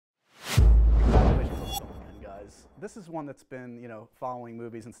This is one that's been, you know, following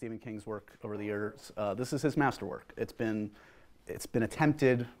movies and Stephen King's work over the years. This is his masterwork. It's been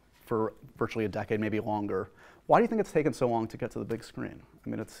attempted for virtually a decade, maybe longer. Why do you think it's taken so long to get to the big screen? I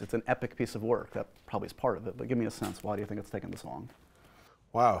mean, it's an epic piece of work. That probably is part of it, but give me a sense. Why do you think it's taken this long?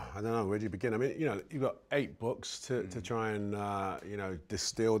 Wow, I don't know, where do you begin? I mean, you know, you've got 8 books to try and, you know,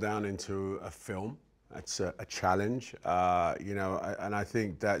 distill down into a film. That's a challenge, you know, and I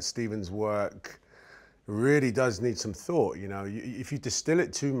think that Stephen's work really does need some thought, you know. If you distill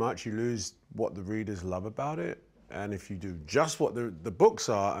it too much, you lose what the readers love about it. And if you do just what the books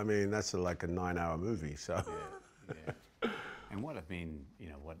are, I mean, that's like a 9-hour movie, so. Yeah. And what, I mean, you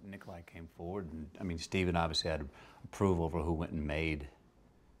know, what Nikolai came forward, and I mean, Stephen obviously had approval over who went and made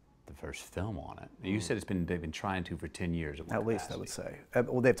the first film on it. You said they've been trying to for 10 years. At least, I would say.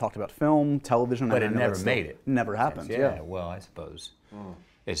 Well, they've talked about film, television, but it never made it. Never happened. Yeah. Well, I suppose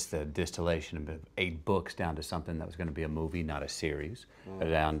it's the distillation of 8 books down to something that was going to be a movie, not a series.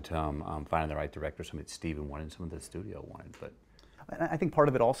 Down to finding the right director, something that Stephen wanted, some of the studio wanted. But I think part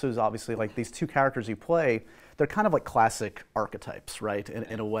of it also is obviously like these 2 characters you play, they're kind of like classic archetypes, right?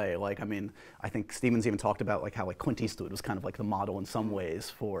 In a way, like, I mean, I think Stephen's even talked about like how like Clint Eastwood was kind of like the model in some ways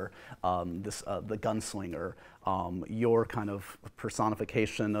for the gunslinger. Your kind of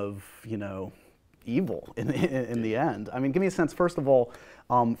personification of, you know, evil in the end. I mean, give me a sense, first of all,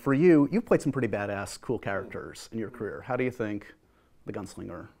 for you, you've played some pretty badass, cool characters in your career. How do you think the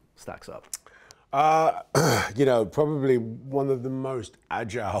gunslinger stacks up? You know, probably one of the most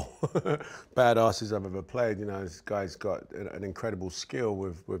agile badasses I've ever played. You know, this guy's got an incredible skill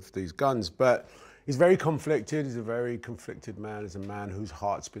with these guns, but he's very conflicted. He's a very conflicted man. He's a man whose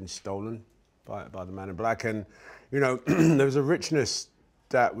heart's been stolen by the man in black. And, you know, there was a richness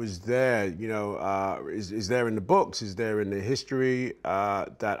that was there, you know, is there in the books, is there in the history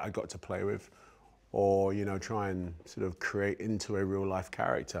that I got to play with, or, you know, try and sort of create into a real life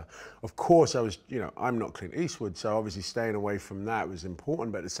character. Of course, I was, you know, I'm not Clint Eastwood, so obviously staying away from that was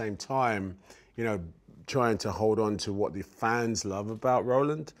important, but at the same time, you know, trying to hold on to what the fans love about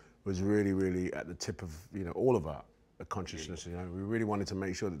Roland was really, really at the tip of, you know, all of our consciousness. You know, we really wanted to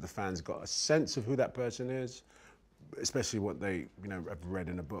make sure that the fans got a sense of who that person is, especially what they, you know, have read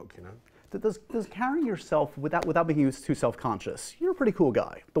in a book, you know. Does carrying yourself without making you too self-conscious, you're a pretty cool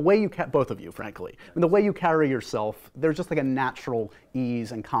guy. The way you, both of you, frankly, and the way you carry yourself, there's just like a natural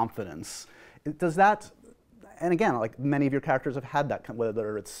ease and confidence. Does that, and again, like many of your characters have had that,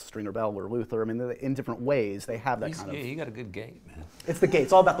 whether it's Stringer Bell or Luther, I mean, in different ways, they have that kind of. Yeah, he got a good gait, man. It's the gait,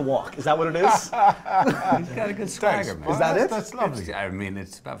 it's all about the walk. Is that what it is? He's got a good swagger, man. Is that it? That's lovely. I mean,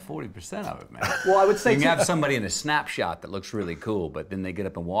 it's about 40% of it, man. Well, I would say you can have somebody in a snapshot that looks really cool, but then they get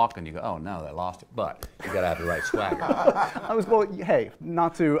up and walk and you go, oh no, they lost it. But you gotta have the right swagger. I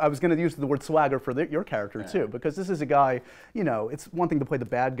was gonna use the word swagger for your character too, because this is a guy, you know, it's one thing to play the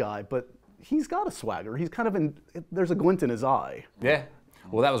bad guy, but he's got a swagger. He's kind of there's a glint in his eye. Yeah.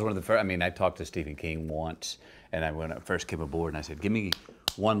 Well, that was one of the first, I mean, I talked to Stephen King once, and when I first came aboard, and I said, give me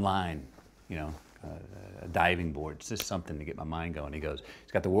one line, you know, a diving board. It's just something to get my mind going. He goes,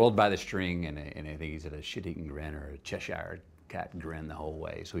 he's got the world by the string, and I think he's at a shit-eating grin or a Cheshire cat grin the whole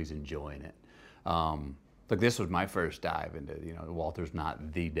way, so he's enjoying it. Look, this was my first dive into, you know, Walter's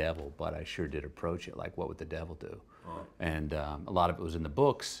not the devil, but I sure did approach it like, what would the devil do? And a lot of it was in the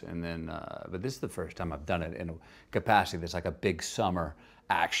books, and then, but this is the first time I've done it in a capacity that's like a big summer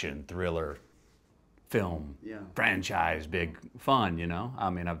action thriller film franchise, big fun, you know? I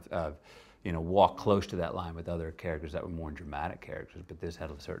mean, I've you know, walked close to that line with other characters that were more dramatic characters, but this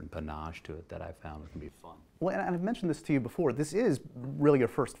had a certain panache to it that I found was gonna be fun. Well, and I've mentioned this to you before, this is really your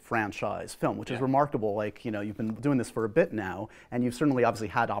first franchise film, which is remarkable. Like, you know, you've been doing this for a bit now, and you've certainly obviously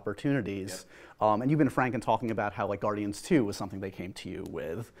had opportunities. And you've been frank in talking about how, like, Guardians 2 was something they came to you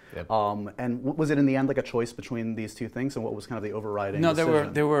with. And was it in the end like a choice between these 2 things, and what was kind of the overriding decision?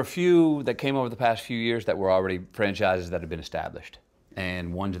 No, there were a few that came over the past few years that were already franchises that had been established,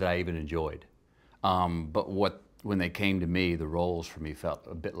 and ones that I even enjoyed. But when they came to me, the roles for me felt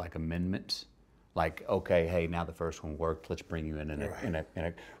a bit like amendments. Like, okay, hey, now the first one worked, let's bring you in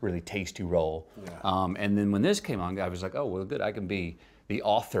a really tasty role. And then when this came on, I was like, oh, well, good, I can be the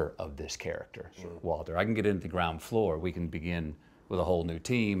author of this character, Walter. I can get into the ground floor. We can begin with a whole new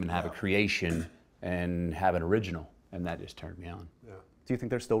team and have a creation and have an original. And that just turned me on. Do you think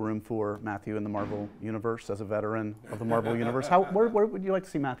there's still room for Matthew in the Marvel Universe as a veteran of the Marvel Universe? Where would you like to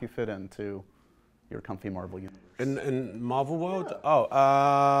see Matthew fit into your comfy Marvel universe? In Marvel world? Oh,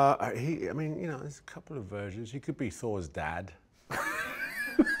 I mean, you know, there's a couple of versions. He could be Thor's dad.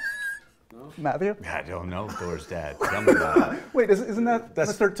 Matthew? I don't know Thor's dad. Tell me about it. Wait, isn't that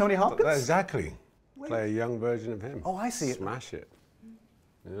Mr. Tony Hopkins? Exactly. play a young version of him. Oh, I see. Smash it.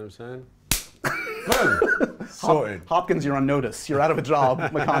 You know what I'm saying? Boom. Sorted. Hopkins, you're on notice. You're out of a job.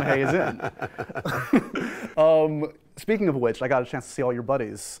 McConaughey is in. Speaking of which, I got a chance to see all your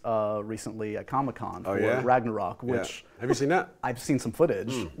buddies recently at Comic-Con for Ragnarok, which... Have you seen that? I've seen some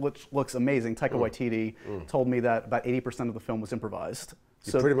footage, which looks amazing. Taika Waititi told me that about 80% of the film was improvised.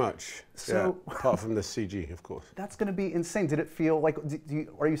 So, pretty much. So, yeah. Apart from the CG, of course. That's going to be insane. Did it feel like...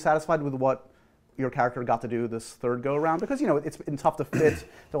 are you satisfied with what your character got to do this third go-around? Because, you know, it's been tough to fit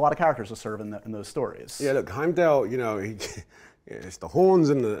a lot of characters to serve in those stories. Yeah, look, Heimdall, you know, it's the horns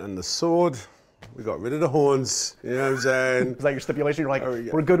and the sword. We got rid of the horns, you know what I'm saying? Is that your stipulation? You're like,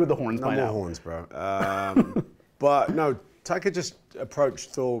 we're good with the horns by now. No more horns, bro. But no, Taika just approached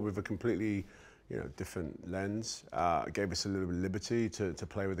Thor with a completely, you know, different lens. Gave us a little bit of liberty to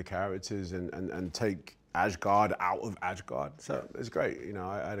play with the characters and take Asgard out of Asgard. So it's great. You know,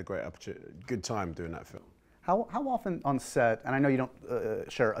 I had a great good time doing that film. How often on set, and I know you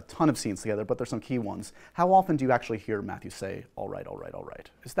don't share a ton of scenes together, but there's some key ones, how often do you actually hear Matthew say, all right, all right, all right?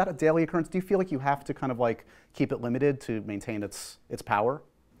 Is that a daily occurrence? Do you feel like you have to kind of like keep it limited to maintain its power?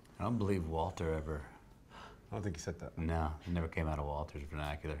 I don't believe Walter ever. I don't think he said that. No, it never came out of Walter's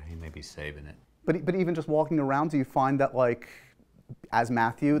vernacular. He may be saving it. But even just walking around, do you find that like, as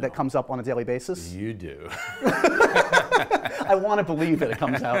Matthew, that comes up on a daily basis? You do. I want to believe that it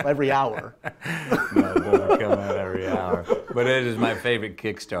comes out every hour. No, it doesn't come out every hour. But it is my favorite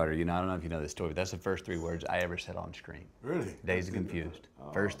Kickstarter. You know, I don't know if you know this story, but that's the first 3 words I ever said on screen. Really? Dazed and Confused.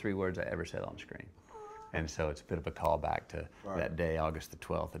 First 3 words I ever said on screen. And so it's a bit of a callback to that day, August the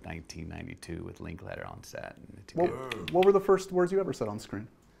 12th of 1992, with Linklater on set. What were the first words you ever said on screen?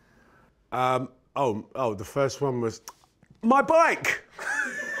 The first one was, my bike!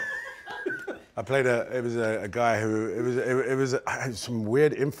 I played it was a guy who, it was some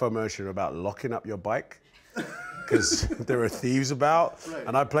weird infomercial about locking up your bike because there were thieves about. Right.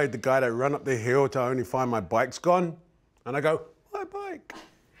 And I played the guy that ran up the hill to only find my bike's gone. And I go, my bike.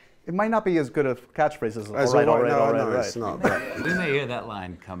 It might not be as good a catchphrase as all right. It's not. But we may hear that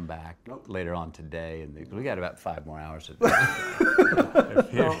line come back later on today, and we got about 5 more hours.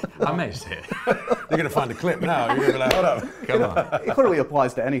 I may say it. You're going to find a clip now. You're going to be like, hold up. Come on. It clearly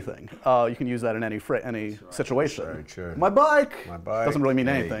applies to anything. You can use that in any situation. Very true. My bike. My bike. Doesn't really mean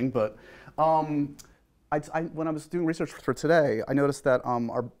anything, but when I was doing research for today, I noticed that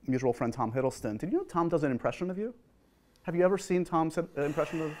our mutual friend Tom Hiddleston, did you know Tom does an impression of you? Have you ever seen Tom's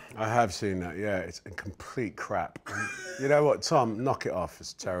impression of? I have seen that, yeah. It's a complete crap. You know what, Tom, knock it off.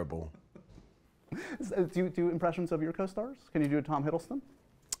 It's terrible. Do you do impressions of your co-stars? Can you do a Tom Hiddleston?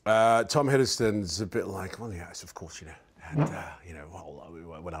 Tom Hiddleston's a bit like, well, yes, of course, you know. And, you know,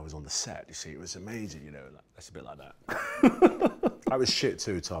 when I was on the set, you see, it was amazing, you know. That's a bit like that. I was shit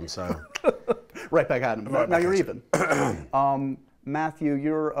too, Tom, so. Right back at him. Now you're even. Matthew,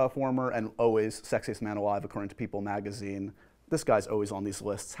 you're a former and always Sexiest Man Alive, according to People magazine. This guy's always on these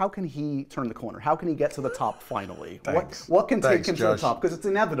lists. How can he turn the corner? How can he get to the top finally? Thanks. What can take him Josh. to the top? Because it's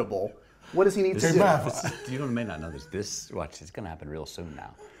inevitable. What does he need to do? You may not know this. Watch, it's going to happen real soon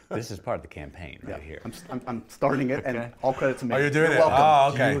now. This is part of the campaign right here. I'm starting it, and all credit to me. Oh, you're doing it? Welcome.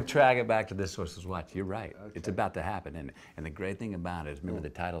 Oh, okay. You track it back to this source's watch. You're right. Okay. It's about to happen. And the great thing about it is, remember the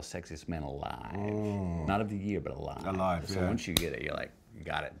title, Sexiest Man Alive. Not of the year, but alive. Alive, So once you get it, you're like, you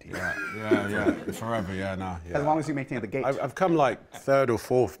got it. Yeah. Forever, yeah, no. Yeah. As long as you maintain the gate. I've come like 3rd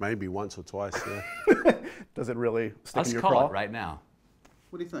or 4th, maybe once or twice, yeah. Does it really stick in your Let's craw? call it right now.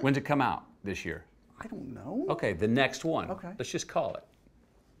 What do you think? When's it come out this year? I don't know. Okay, the next one. Okay. Let's just call it.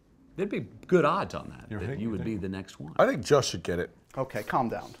 There'd be good odds on that, you would be the next one. I think Josh should get it. Okay, calm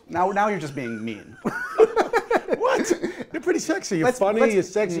down. Now you're just being mean. What? You're pretty sexy. You're funny, you're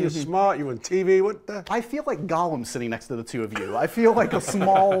sexy, you're smart, you're on TV. What the? I feel like Gollum sitting next to the two of you. I feel like a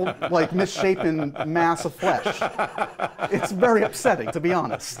small, like misshapen mass of flesh. It's very upsetting, to be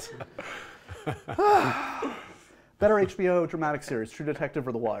honest. Better HBO dramatic series, True Detective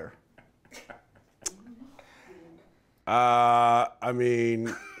or The Wire? I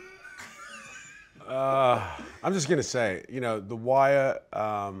mean, I'm just gonna say, you know, The Wire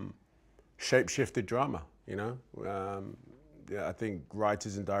shape-shifted drama. You know, yeah, I think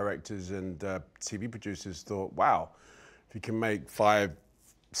writers and directors and TV producers thought, wow, if you can make 5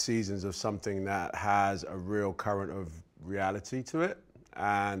 seasons of something that has a real current of reality to it,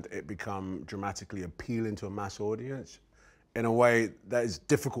 and it become dramatically appealing to a mass audience in a way that is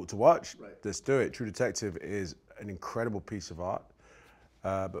difficult to watch, let's do it. True Detective is an incredible piece of art,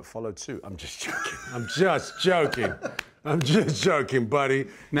 but followed suit. I'm just joking. I'm just joking. I'm just joking, buddy.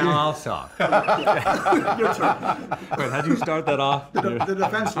 Now I'll talk. Your turn. Wait, how'd you start that off? The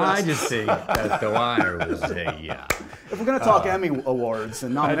defense I rest. just see that The Wire was a, yeah. If we're going to talk Emmy Awards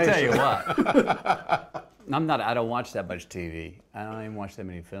and I nominations. tell you what. I don't watch that much TV. I don't even watch that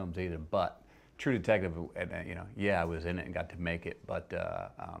many films either, but True Detective, you know, yeah, I was in it and got to make it, but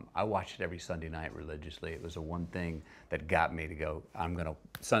I watched it every Sunday night religiously. It was the one thing that got me to go, I'm going to,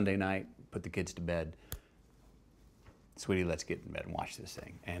 Sunday night, put the kids to bed. Sweetie, let's get in bed and watch this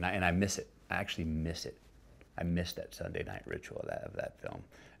thing. And I miss it. I actually miss it. I miss that Sunday night ritual of that film.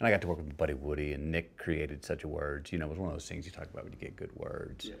 And I got to work with my buddy Woody, and Nick created such a words. You know, it was one of those things you talk about when you get good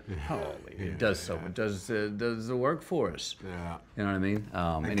words. Yeah. Holy, it does so. It does the work for us. Yeah. You know what I mean?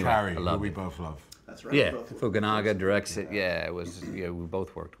 And Anyway, Carrie, I who love we it. both love. That's right. Yeah, Fukunaga directs it. Yeah, it was. Yeah, we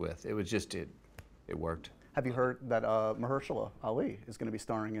both worked with. It was just it worked. Have you heard that Mahershala Ali is going to be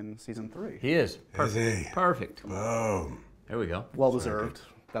starring in season 3? He is. Is he? Perfect. Boom. There we go. Well deserved.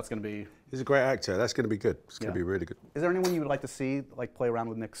 That's going to be. He's a great actor. That's going to be good. It's going to be really good. Is there anyone you would like to see like play around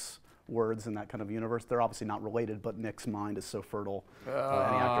with Nick's words in that kind of universe? They're obviously not related, but Nick's mind is so fertile. Any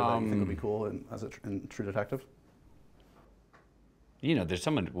actor that you think would be cool in True Detective? You know, there's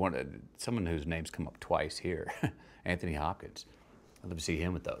someone whose name's come up twice here, Anthony Hopkins. I'd love to see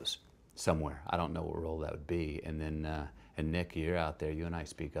him with those somewhere. I don't know what role that would be. And then, and Nick, you're out there. You and I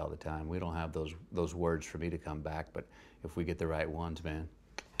speak all the time. We don't have those words for me to come back, but if we get the right ones, man,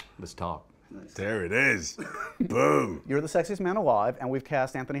 let's talk. Nice. There it is. Boom. You're the sexiest man alive, and we've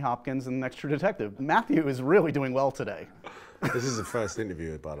cast Anthony Hopkins in the next True Detective. Matthew is really doing well today. This is the first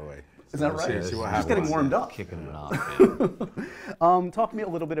interview, by the way. Is that right? See what Just getting happens. warmed up. Kicking it off, man. Talk to me a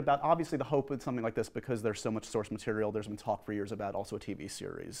little bit about, obviously, the hope with something like this, because there's so much source material. There's been talk for years about also a TV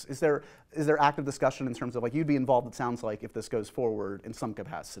series. Is there active discussion in terms of, like, you'd be involved, it sounds like, if this goes forward in some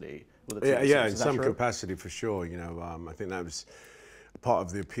capacity with a TV series? Yeah, in Is that some true? capacity for sure. You know, I think that was part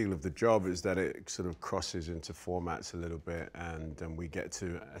of the appeal of the job, is that it sort of crosses into formats a little bit, and we get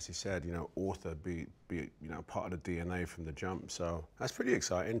to, as he said, you know, author be you know, part of the DNA from the jump. So that's pretty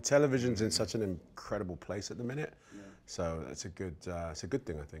exciting. Television's in such an incredible place at the minute, so it's a good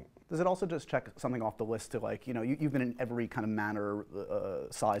thing, I think. Does it also just check something off the list to, like, you know, you've been in every kind of manner,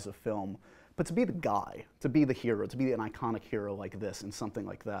 size of film, but to be the guy, to be the hero, to be an iconic hero like this and something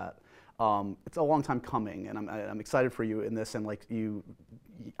like that, it's a long time coming, and I'm excited for you in this, and like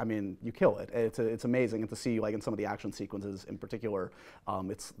I mean, you kill it. It's amazing, and to see you like in some of the action sequences in particular,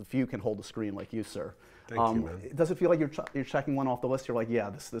 it's few can hold the screen like you, sir. Thank you, man. Does it feel like you're checking one off the list? You're like, yeah,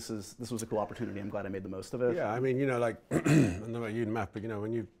 this was a cool opportunity. I'm glad I made the most of it. Yeah, I mean, you know, like I don't know about you, Matt, but you know,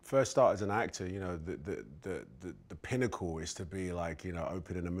 when you first start as an actor, you know, the pinnacle is to be like, you know,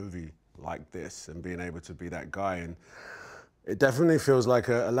 opening a movie like this and being able to be that guy, and it definitely feels like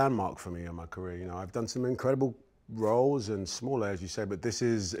a landmark for me in my career. You know, I've done some incredible roles and smaller, as you say, but this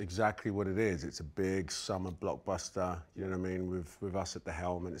is exactly what it is. It's a big summer blockbuster, you know what I mean, with us at the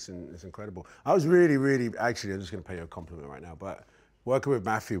helm, and it's incredible. I was really, actually, I'm just going to pay you a compliment right now, but working with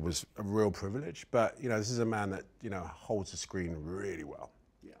Matthew was a real privilege. But, you know, this is a man that, you know, holds the screen really well.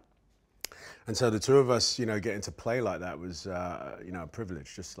 Yeah. And so the two of us, you know, getting to play like that was, you know, a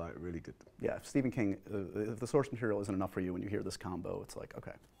privilege, just like really good. Yeah, Stephen King, if the source material isn't enough for you when you hear this combo, it's like,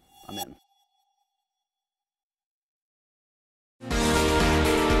 okay, I'm in.